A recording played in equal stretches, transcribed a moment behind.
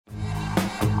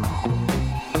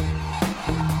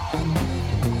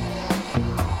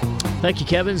Thank you,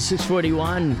 Kevin.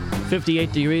 641,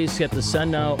 58 degrees. Got the sun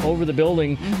now over the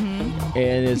building,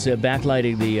 and it's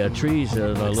backlighting the trees, a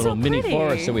little mini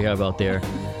forest that we have out there.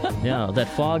 Yeah, that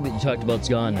fog that you talked about is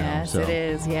gone now. Yes, it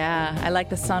is. Yeah, I like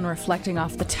the sun reflecting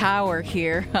off the tower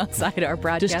here outside our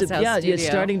broadcast house studio. It's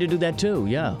starting to do that too.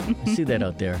 Yeah, I see that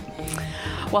out there.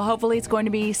 Well, hopefully it's going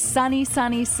to be sunny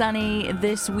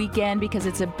this weekend because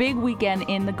it's a big weekend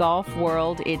in the golf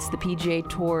world. It's the PGA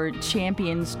Tour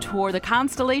Champions Tour, the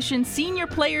Constellation Senior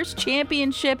Players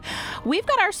Championship. We've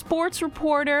got our sports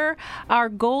reporter, our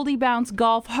Goldie Bounce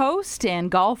golf host and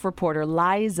golf reporter,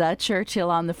 Liza Churchill,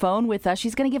 on the phone with us.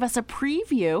 She's going to give us a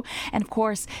preview. And, of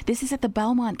course, this is at the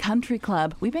Belmont Country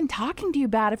Club. We've been talking to you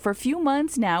about it for a few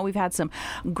months now. We've had some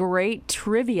great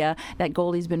trivia that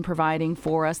Goldie's been providing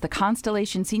for us. The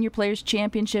Constellation Senior Players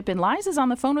Championship, and Liza's on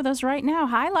the phone with us right now.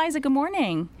 Hi, Liza. Good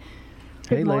morning.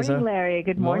 Good morning, Larry.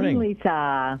 Good morning,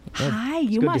 Lisa. Hi.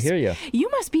 Good to hear you. You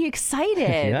must be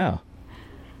excited. Yeah.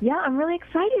 Yeah, I'm really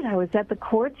excited. I was at the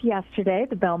courts yesterday,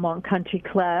 the Belmont Country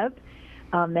Club.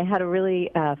 They had a really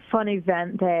fun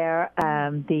event there.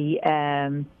 They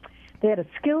had a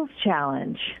skills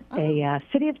challenge, a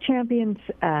City of Champions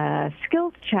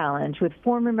skills challenge with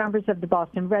former members of the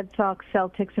Boston Red Sox,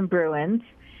 Celtics, and Bruins.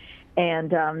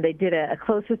 And they did a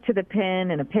closest to the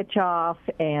pin and a pitch off,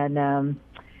 and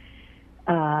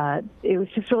it was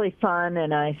just really fun.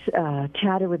 And I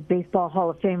chatted with Baseball Hall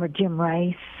of Famer Jim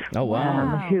Rice. Oh,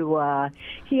 wow. Who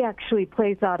he actually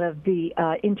plays out of the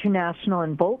International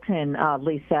in Bolton,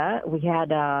 Lisa. We had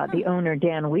the owner,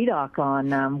 Dan Wiedock,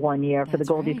 on one year for the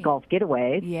Goldie's Golf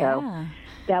Getaways. Yeah. So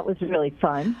that was really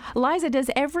fun. Liza,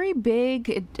 does every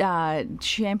big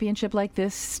championship like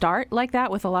this start like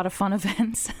that with a lot of fun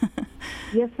events?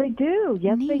 Yes, they do.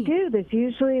 Yes, Neat. They do. There's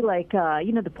usually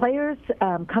the players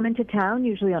come into town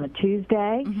usually on a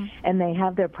Tuesday, and they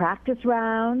have their practice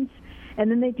rounds. And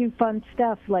then they do fun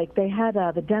stuff, like they had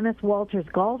the Dennis Walters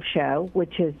Golf Show,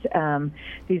 which is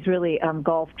these really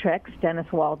golf tricks.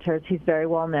 Dennis Walters, he's very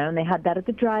well known. They had that at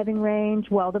the driving range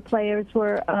while the players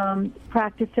were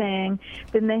practicing.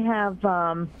 Then they have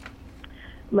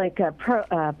like a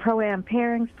Pro-Am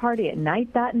pairings party at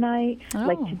night that night. Oh.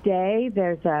 Like today,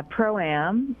 there's a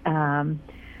Pro-Am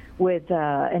with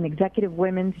an Executive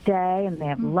Women's Day, and they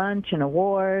have lunch and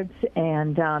awards.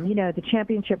 And, the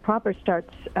championship proper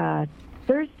starts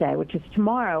Thursday, which is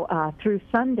tomorrow, through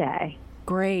Sunday.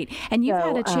 Great. And you've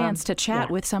had a chance to chat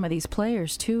with some of these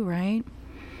players, too, right?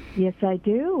 Yes, I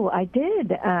do. I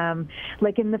did.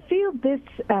 Like in the field this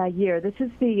year, this is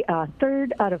the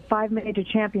third out of 5 major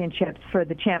championships for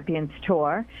the Champions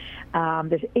Tour.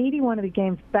 There's 81 of the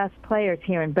game's best players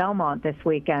here in Belmont this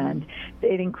weekend.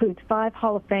 It includes 5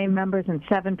 Hall of Fame members and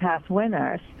 7 past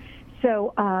winners.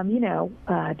 So,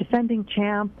 defending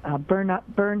champ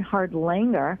Bernhard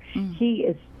Langer, he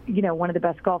is, one of the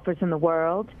best golfers in the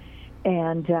world.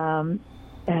 And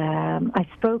I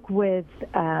spoke with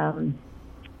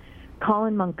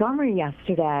Colin Montgomery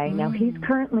yesterday. Now, he's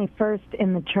currently first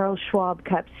in the Charles Schwab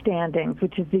Cup standings,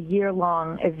 which is a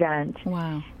year-long event.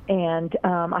 Wow. And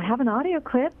I have an audio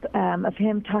clip of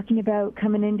him talking about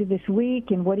coming into this week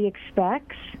and what he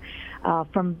expects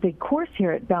from the course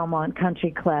here at Belmont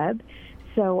Country Club.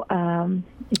 So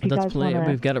if you guys want to...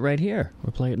 We've got it right here.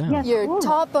 We'll play it now. Yeah, You're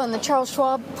top on the Charles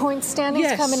Schwab point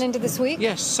standings coming into this week?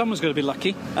 Yes, someone's going to be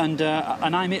lucky, and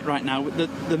I'm it right now.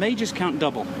 The majors count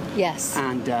double. Yes.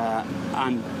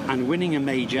 And winning a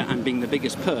major and being the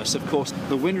biggest purse, of course,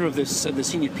 the winner of the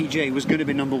senior PGA was going to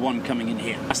be number one coming in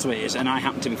here. That's the way it is, and I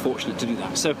happen to be fortunate to do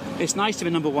that. So it's nice to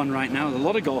be number one right now. There's a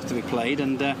lot of golf to be played,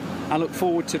 and I look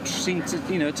forward to seeing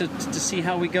to see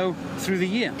how we go through the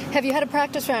year. Have you had a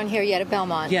practice round here yet at Belmont?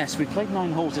 Yes, we played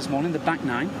 9 holes this morning, the back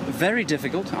 9. Very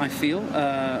difficult, I feel.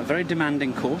 Very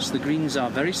demanding course. The greens are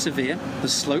very severe. The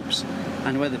slopes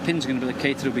and where the pin's going to be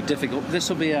located will be difficult. This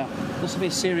will be a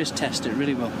serious test. It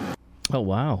really will. Oh,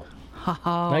 wow.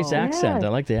 Nice accent. Yeah.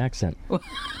 I like the accent.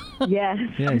 Yes.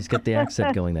 Yeah, he's got the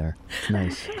accent going there. It's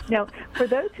nice. Now, for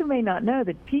those who may not know,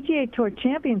 the PGA Tour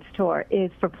Champions Tour is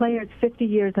for players 50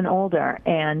 years and older.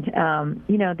 And,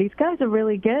 these guys are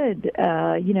really good.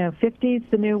 50 is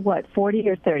the new, 40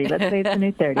 or 30? Let's say it's the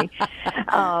new 30.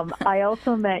 I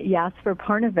also met Jasper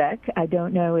Parnevik. I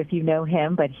don't know if you know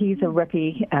him, but he's a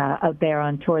rookie out there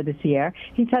on tour this year.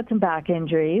 He's had some back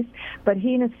injuries, but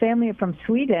he and his family are from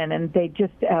Sweden, and they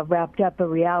just wrapped up a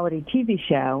reality TV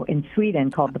show in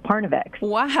Sweden called The Parnevix.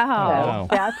 Wow.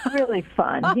 So that's really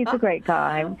fun. He's a great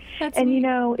guy. And, neat. you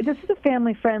know, this is a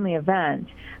family-friendly event.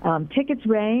 Tickets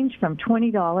range from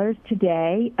 $20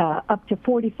 today up to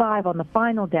 $45 on the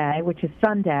final day, which is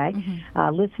Sunday.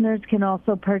 Listeners can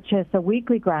also purchase a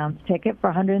weekly grounds ticket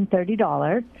for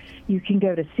 $130. You can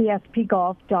go to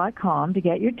cspgolf.com to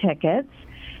get your tickets.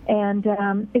 And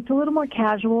it's a little more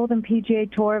casual than PGA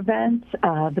Tour events.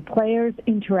 The players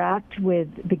interact with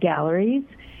the galleries,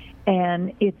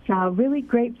 and it's really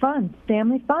great fun,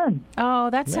 family fun.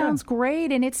 Oh, that sounds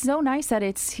great. And it's so nice that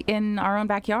it's in our own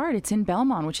backyard. It's in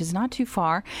Belmont, which is not too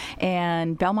far.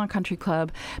 And Belmont Country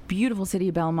Club, beautiful city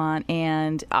of Belmont.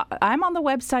 And I'm on the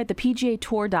website, the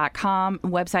PGAtour.com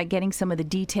website, getting some of the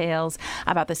details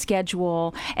about the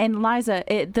schedule. And Liza,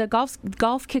 the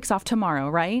golf kicks off tomorrow,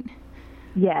 right?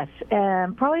 Yes,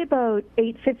 probably about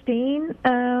 8:15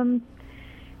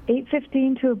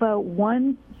 to about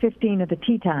 1:15 of the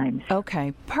tee times.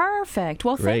 Okay, perfect.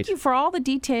 Well, Great. Thank you for all the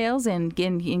details and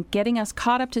getting us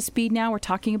caught up to speed now. We're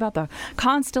talking about the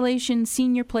Constellation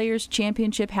Senior Players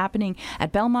Championship happening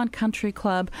at Belmont Country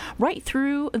Club right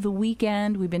through the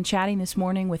weekend. We've been chatting this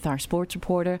morning with our sports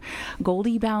reporter,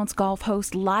 Goldie Bounce golf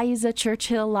host Liza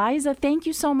Churchill. Liza, thank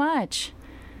you so much.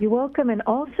 You're welcome. And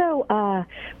also,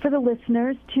 for the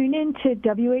listeners, tune in to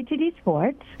WATD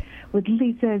Sports with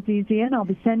Liza and I'll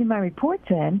be sending my reports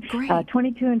in. Great.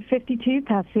 22 and 52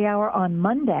 past the hour on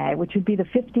Monday, which would be the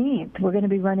 15th. We're going to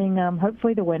be running,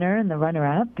 hopefully, the winner and the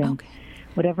runner-up and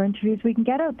whatever interviews we can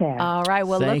get out there. All right.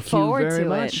 Well, look forward to it. Thank you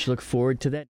very much. Look forward to that.